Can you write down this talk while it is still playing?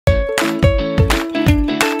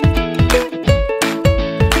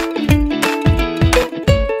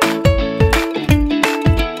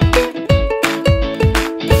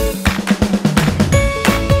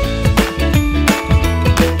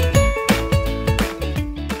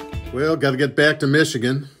Well, got to get back to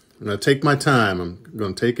Michigan. I'm going to take my time. I'm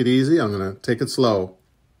going to take it easy. I'm going to take it slow.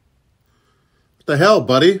 What the hell,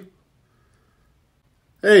 buddy?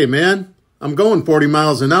 Hey, man, I'm going 40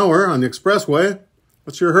 miles an hour on the expressway.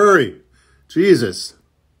 What's your hurry? Jesus.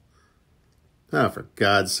 Ah, for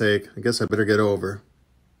God's sake. I guess I better get over.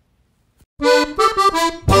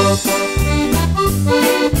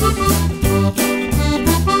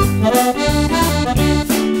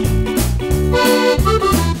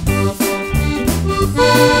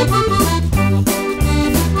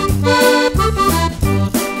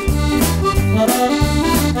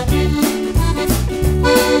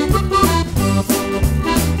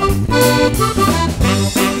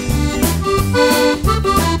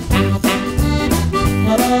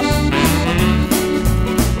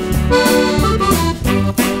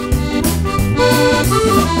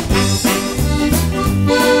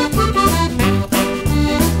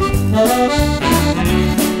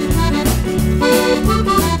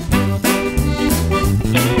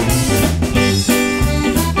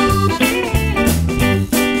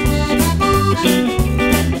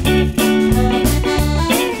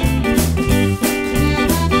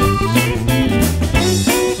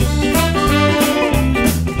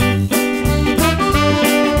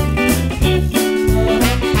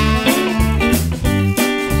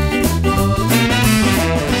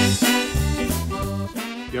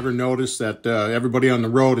 Ever notice that everybody on the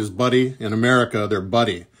road is buddy? In America, they're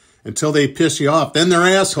buddy. Until they piss you off, then they're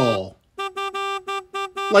asshole.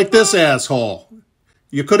 Like this asshole.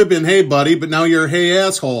 You could have been, hey, buddy, but now you're, hey,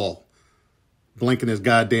 asshole. Blinking his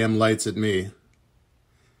goddamn lights at me.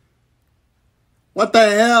 What the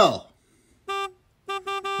hell?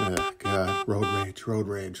 Oh, God, road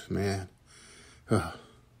rage, man. Ugh.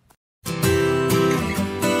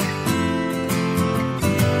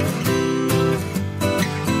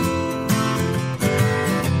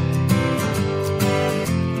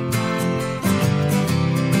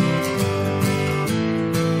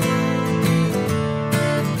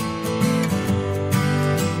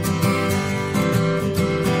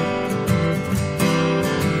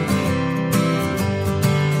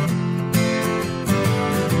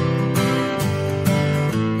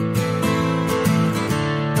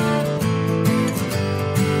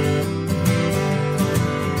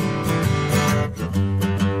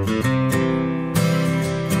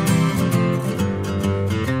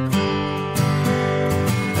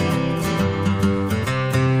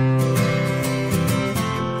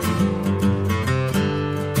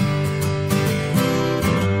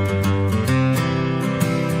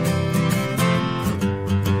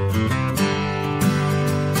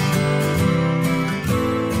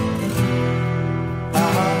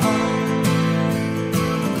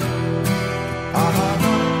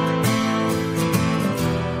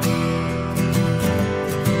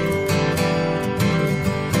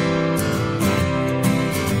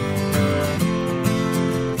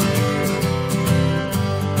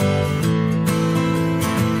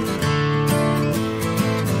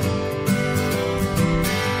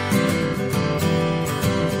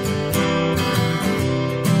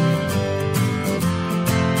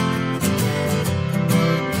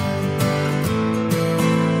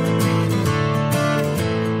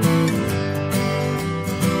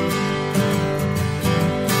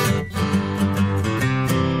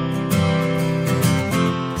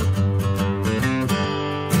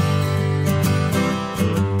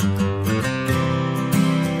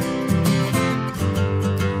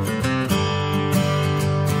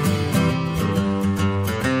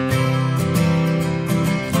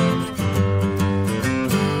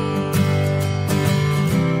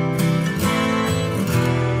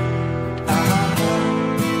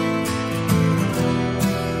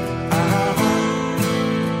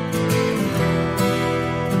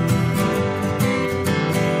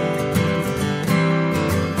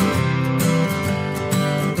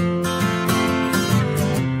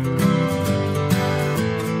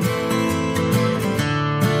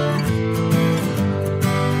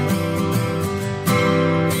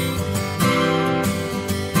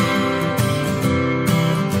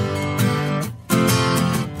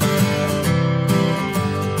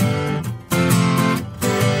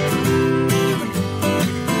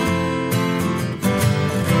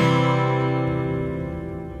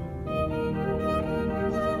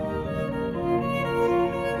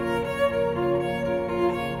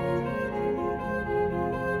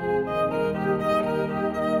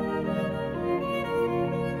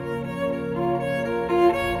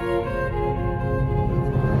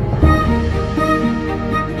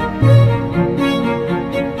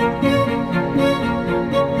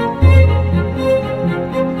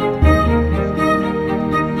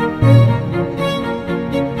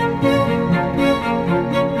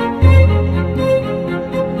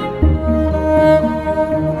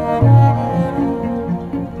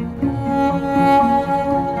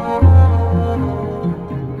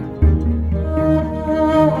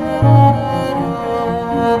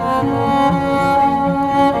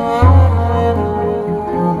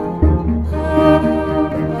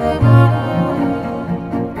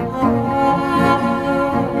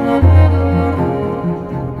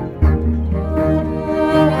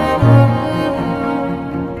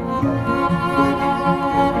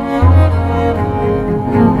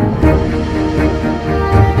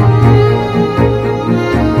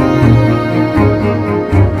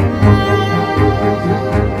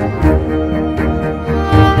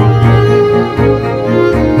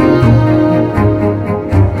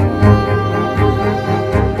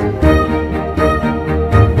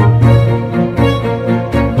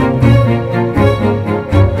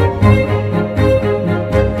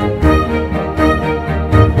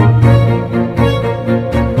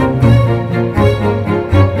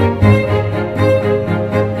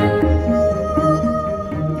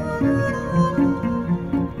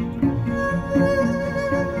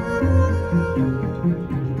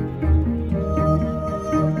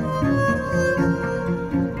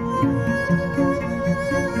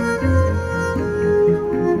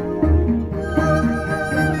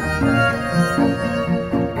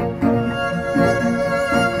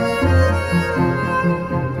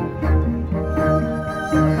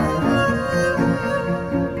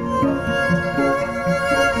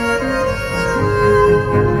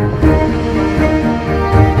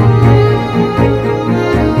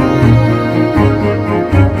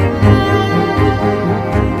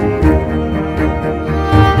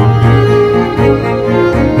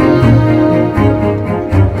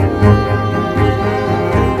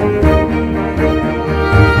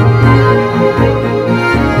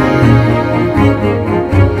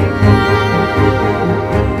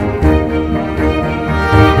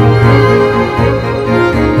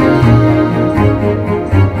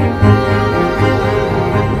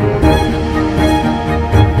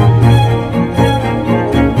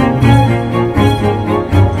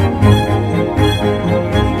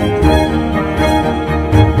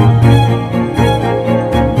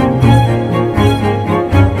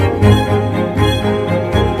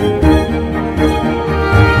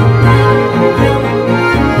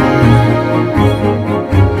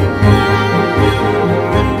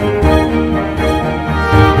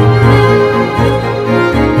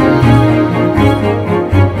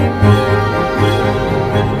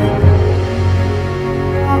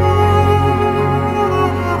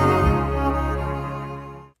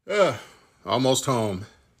 Almost home.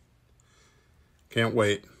 Can't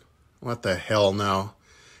wait. What the hell now?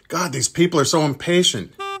 God, these people are so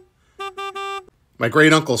impatient. My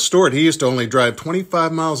great-uncle Stuart, he used to only drive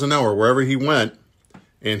 25 miles an hour wherever he went,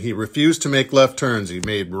 and he refused to make left turns. He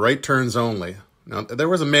made right turns only. Now, there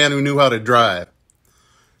was a man who knew how to drive.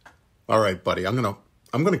 All right, buddy, I'm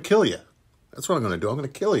gonna kill you. That's what I'm gonna do. I'm gonna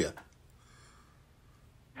kill you.